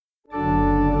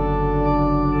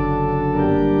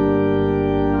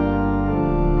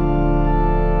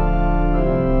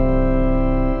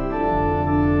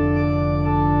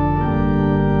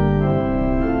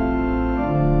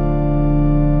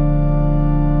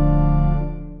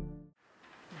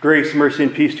Grace, mercy,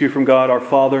 and peace to you from God our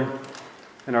Father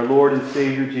and our Lord and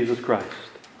Savior Jesus Christ.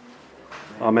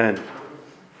 Amen.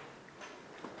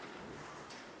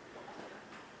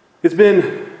 It's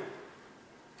been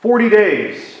 40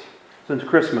 days since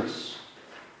Christmas.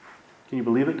 Can you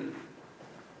believe it?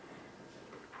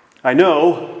 I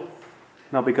know,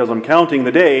 not because I'm counting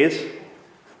the days,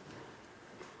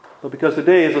 but because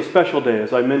today is a special day,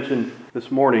 as I mentioned this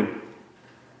morning.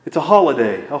 It's a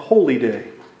holiday, a holy day.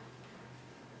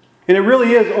 And it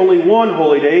really is only one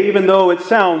holy day, even though it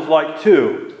sounds like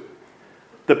two.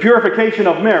 The purification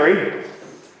of Mary,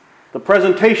 the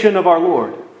presentation of our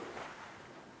Lord.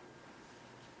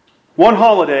 One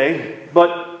holiday,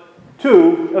 but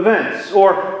two events.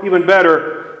 Or even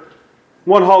better,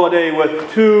 one holiday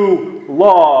with two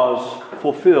laws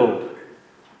fulfilled.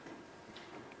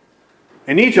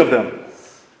 And each of them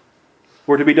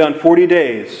were to be done 40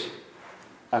 days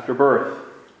after birth.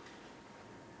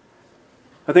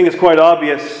 I think it's quite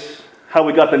obvious how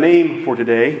we got the name for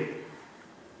today,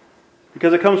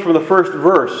 because it comes from the first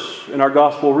verse in our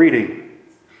gospel reading.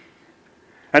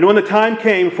 And when the time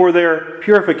came for their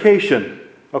purification,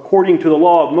 according to the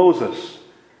law of Moses,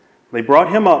 they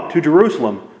brought him up to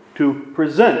Jerusalem to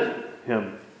present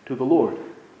him to the Lord.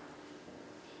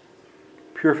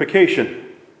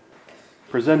 Purification,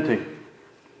 presenting.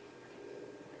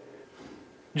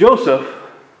 Joseph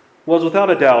was without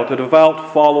a doubt a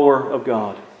devout follower of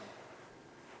God.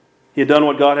 He had done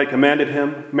what God had commanded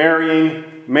him,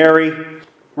 marrying Mary,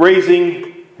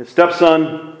 raising his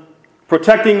stepson,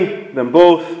 protecting them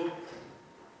both,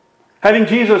 having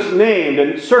Jesus named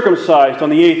and circumcised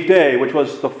on the 8th day, which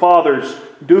was the father's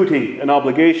duty and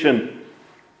obligation,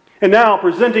 and now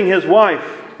presenting his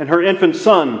wife and her infant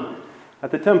son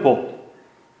at the temple,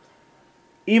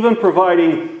 even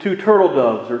providing 2 turtle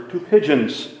doves or 2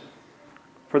 pigeons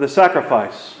for the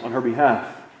sacrifice on her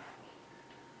behalf.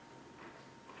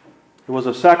 It was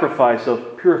a sacrifice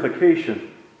of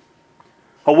purification.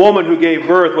 A woman who gave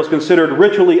birth was considered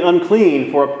ritually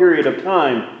unclean for a period of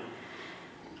time.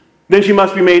 Then she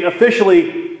must be made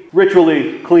officially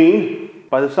ritually clean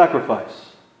by the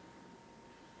sacrifice.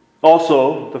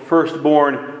 Also, the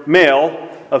firstborn male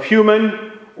of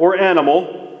human or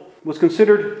animal was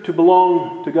considered to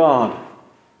belong to God.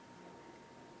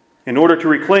 In order to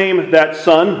reclaim that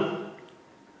son,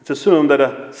 it's assumed that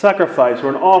a sacrifice or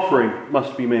an offering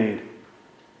must be made.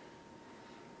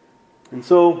 And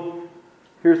so,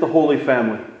 here's the Holy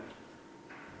Family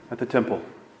at the temple.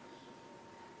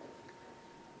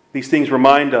 These things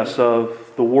remind us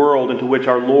of the world into which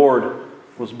our Lord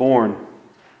was born.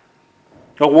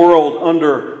 A world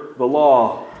under the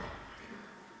law.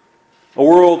 A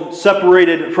world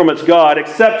separated from its God,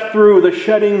 except through the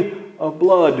shedding of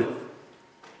blood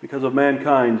because of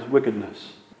mankind's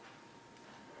wickedness.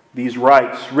 These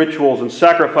rites, rituals, and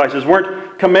sacrifices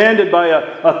weren't commanded by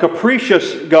a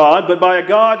capricious God, but by a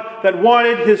God that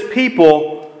wanted his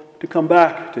people to come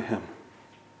back to him.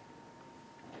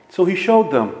 So he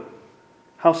showed them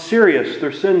how serious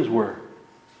their sins were.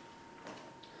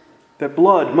 That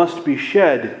blood must be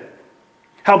shed.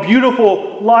 How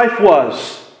beautiful life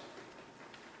was.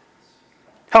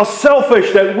 How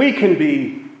selfish that we can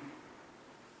be.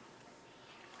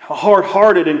 How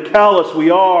hard-hearted and callous we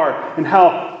are, and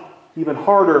how even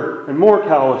harder and more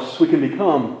callous we can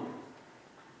become.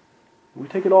 We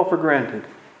take it all for granted.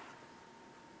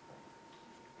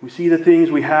 We see the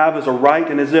things we have as a right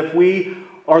and as if we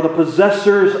are the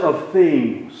possessors of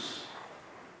things.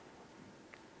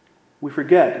 We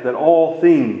forget that all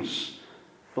things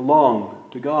belong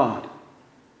to God.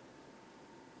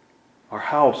 Our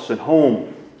house and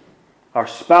home, our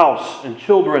spouse and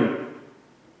children,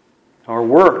 our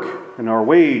work and our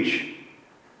wage,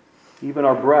 even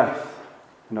our breath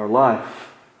and our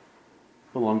life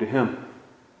belong to him.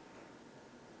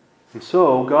 And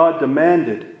so God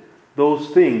demanded those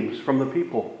things from the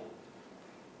people.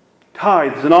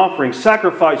 Tithes and offerings,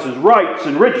 sacrifices, rites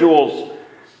and rituals,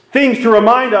 things to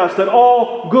remind us that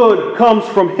all good comes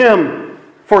from him,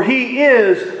 for he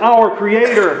is our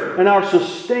creator and our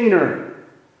sustainer.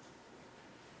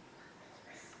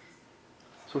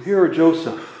 So here are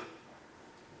Joseph,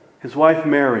 his wife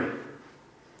Mary,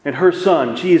 and her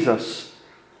son Jesus,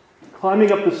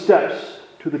 climbing up the steps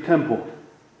to the temple.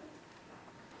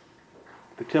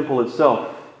 The temple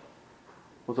itself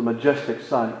was a majestic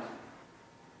sight.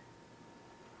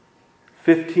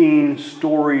 15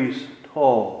 stories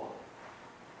tall,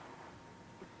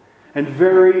 and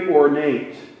very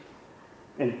ornate,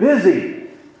 and busy.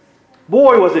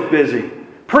 Boy, was it busy.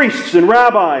 Priests and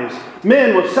rabbis,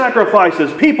 men with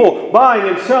sacrifices, people buying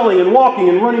and selling and walking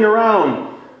and running around.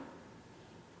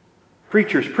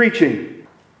 Preachers preaching,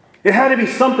 It had to be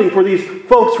something for these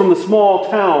folks from the small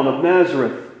town of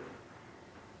Nazareth.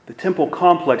 The temple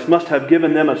complex must have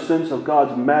given them a sense of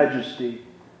God's majesty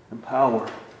and power.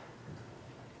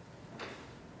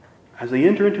 As they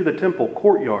enter into the temple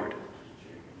courtyard,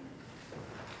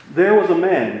 there was a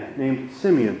man named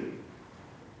Simeon.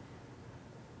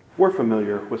 We're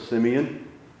familiar with Simeon.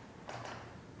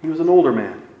 He was an older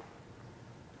man,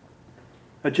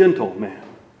 a gentle man,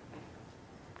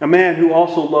 a man who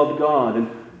also loved God and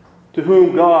to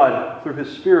whom God, through His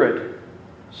Spirit,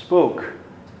 spoke.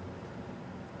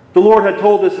 The Lord had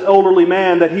told this elderly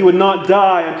man that he would not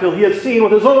die until he had seen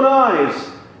with his own eyes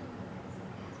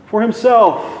for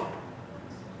himself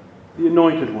the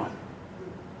Anointed One,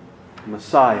 the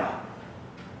Messiah,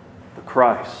 the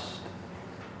Christ.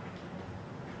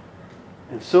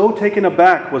 And so taken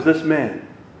aback was this man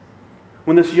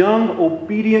when this young,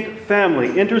 obedient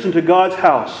family enters into God's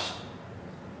house.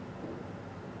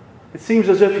 It seems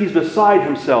as if he's beside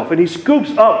himself, and he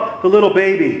scoops up the little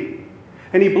baby,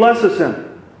 and he blesses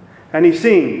him. And he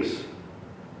sings,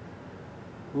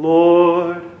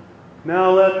 Lord,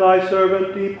 now let thy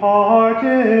servant depart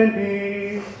in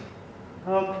peace,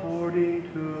 according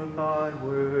to thy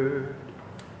word.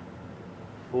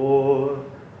 For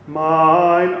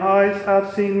mine eyes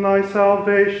have seen thy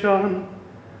salvation,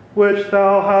 which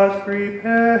thou hast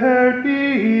prepared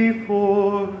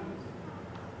before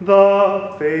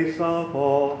the face of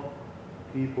all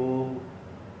people,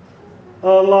 a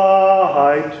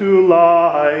light to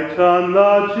lighten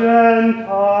the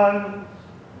Gentiles,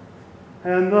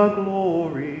 and the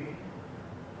glory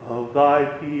of thy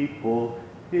people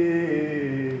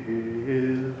Israel.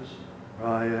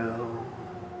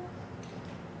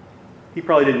 He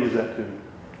probably didn't use that tune.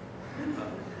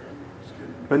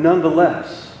 But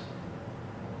nonetheless,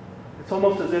 it's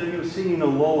almost as if he was singing a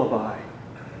lullaby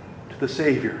to the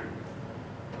Savior.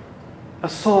 A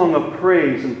song of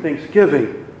praise and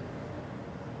thanksgiving.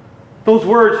 Those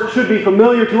words should be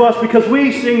familiar to us because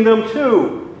we sing them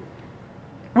too.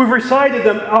 We've recited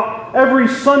them every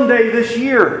Sunday this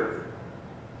year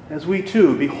as we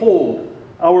too behold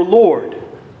our Lord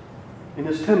in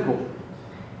His temple.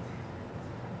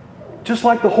 Just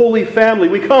like the Holy Family,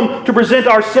 we come to present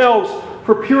ourselves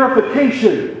for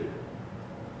purification.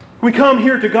 We come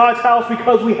here to God's house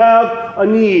because we have a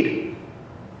need.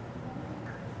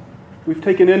 We've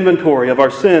taken inventory of our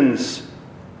sins.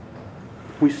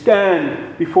 We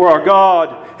stand before our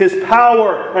God, His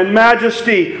power and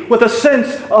majesty, with a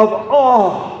sense of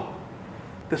awe.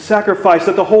 The sacrifice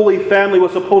that the Holy Family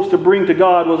was supposed to bring to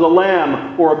God was a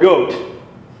lamb or a goat.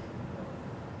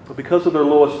 But because of their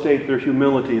low estate, their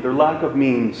humility, their lack of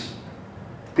means,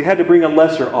 they had to bring a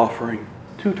lesser offering.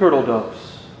 2 turtle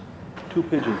doves, 2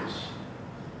 pigeons.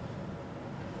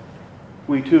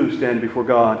 We too stand before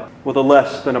God with a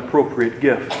less than appropriate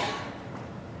gift.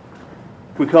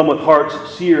 We come with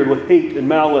hearts seared with hate and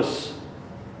malice.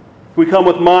 We come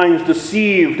with minds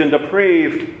deceived and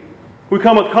depraved. We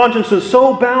come with consciences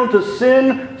so bound to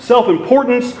sin,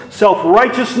 self-importance,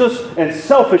 self-righteousness, and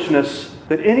selfishness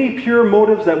that any pure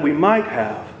motives that we might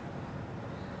have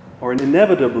are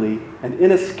inevitably and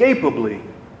inescapably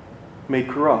made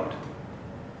corrupt.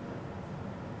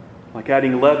 Like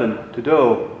adding leaven to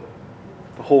dough,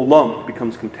 the whole lump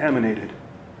becomes contaminated.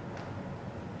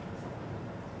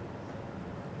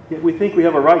 Yet we think we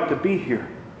have a right to be here,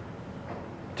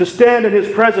 to stand in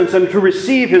His presence and to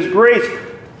receive His grace.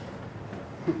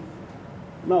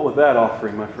 Not with that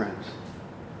offering, my friends.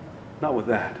 Not with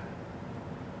that.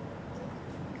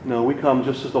 No, we come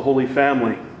just as the Holy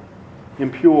Family,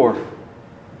 impure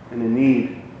and in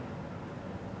need,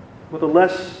 with a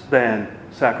less than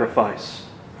sacrifice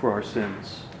for our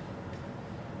sins.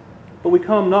 But we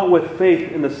come not with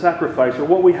faith in the sacrifice or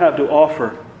what we have to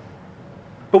offer,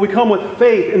 but we come with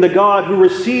faith in the God who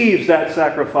receives that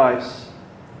sacrifice.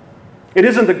 It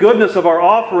isn't the goodness of our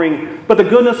offering, but the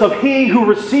goodness of He who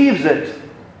receives it.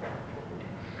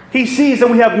 He sees that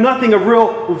we have nothing of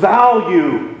real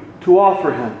value to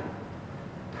offer Him.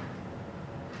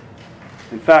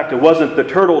 In fact, it wasn't the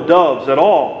turtle doves at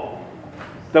all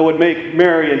that would make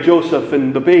Mary and Joseph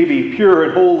and the baby pure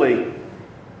and holy.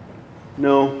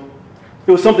 No,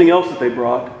 it was something else that they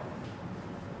brought.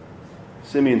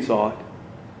 Simeon saw it.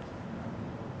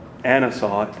 Anna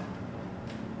saw it.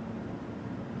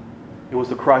 It was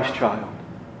the Christ child.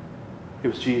 It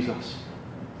was Jesus.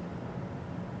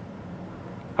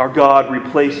 Our God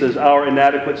replaces our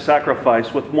inadequate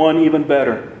sacrifice with one even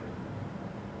better.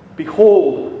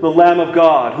 Behold the Lamb of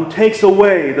God who takes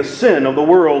away the sin of the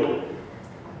world.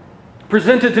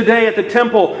 Presented today at the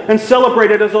temple and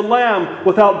celebrated as a lamb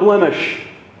without blemish.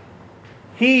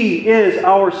 He is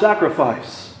our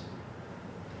sacrifice.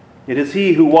 It is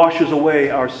He who washes away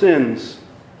our sins.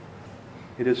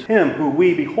 It is Him who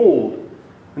we behold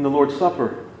in the Lord's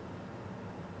Supper.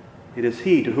 It is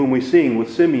He to whom we sing with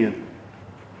Simeon.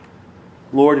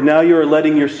 Lord, now you are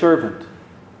letting your servant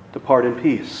depart in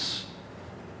peace,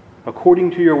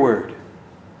 according to your word.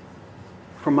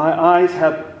 For my eyes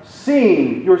have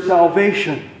seen your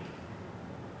salvation,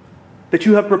 that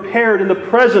you have prepared in the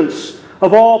presence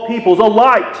of all peoples a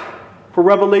light for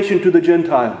revelation to the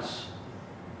Gentiles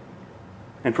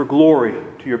and for glory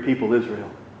to your people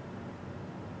Israel.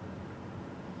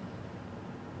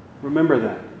 Remember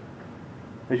that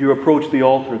as you approach the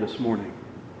altar this morning.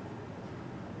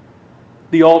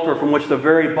 The altar from which the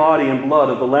very body and blood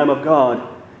of the Lamb of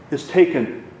God is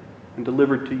taken and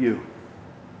delivered to you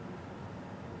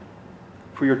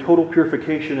for your total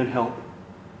purification and help.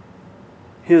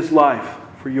 His life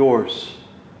for yours.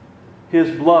 His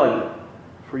blood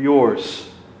for yours.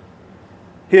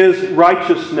 His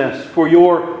righteousness for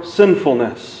your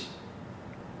sinfulness.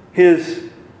 His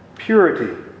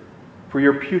purity for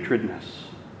your putridness.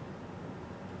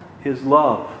 His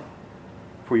love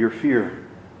for your fear.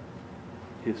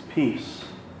 His peace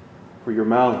for your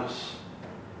malice.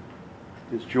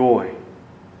 His joy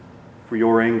for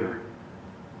your anger.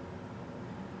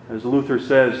 As Luther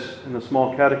says in the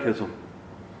Small Catechism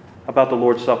about the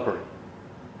Lord's Supper,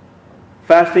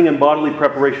 fasting and bodily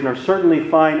preparation are certainly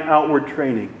fine outward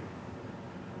training,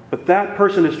 but that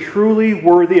person is truly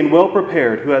worthy and well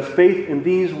prepared who has faith in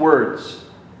these words,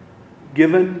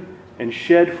 given and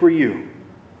shed for you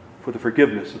for the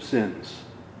forgiveness of sins.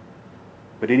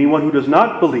 But anyone who does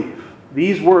not believe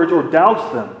these words or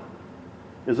doubts them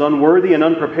is unworthy and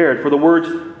unprepared, for the words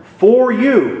 "for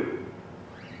you"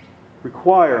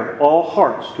 require all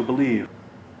hearts to believe.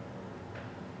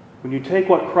 When you take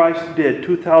what Christ did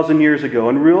 2,000 years ago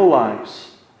and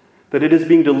realize that it is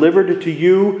being delivered to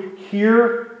you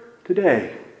here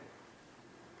today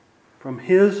from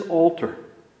His altar,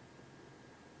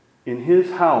 in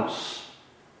His house,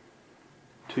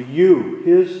 to you,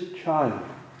 His child,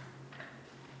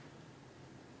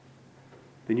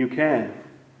 then you can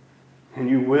and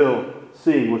you will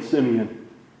sing with Simeon.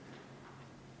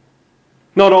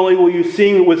 Not only will you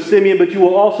sing with Simeon, but you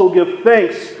will also give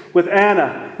thanks with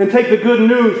Anna and take the good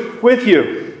news with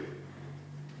you.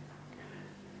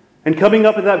 And coming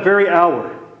up at that very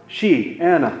hour, she,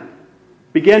 Anna,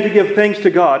 began to give thanks to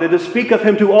God and to speak of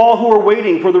Him to all who are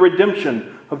waiting for the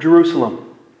redemption of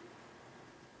Jerusalem.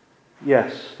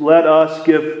 Yes, let us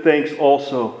give thanks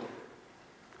also.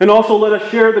 And also let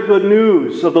us share the good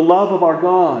news of the love of our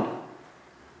God,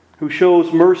 who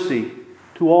shows mercy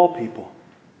to all people,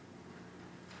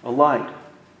 a light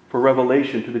for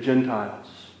revelation to the Gentiles,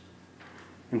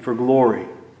 and for glory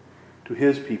to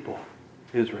His people,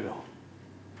 Israel.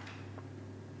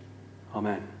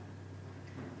 Amen.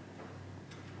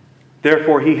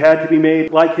 Therefore, He had to be made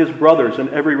like His brothers in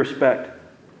every respect,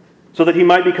 so that He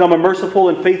might become a merciful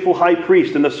and faithful high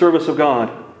priest in the service of God,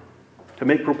 to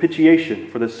make propitiation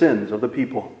for the sins of the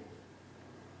people.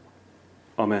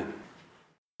 Amen.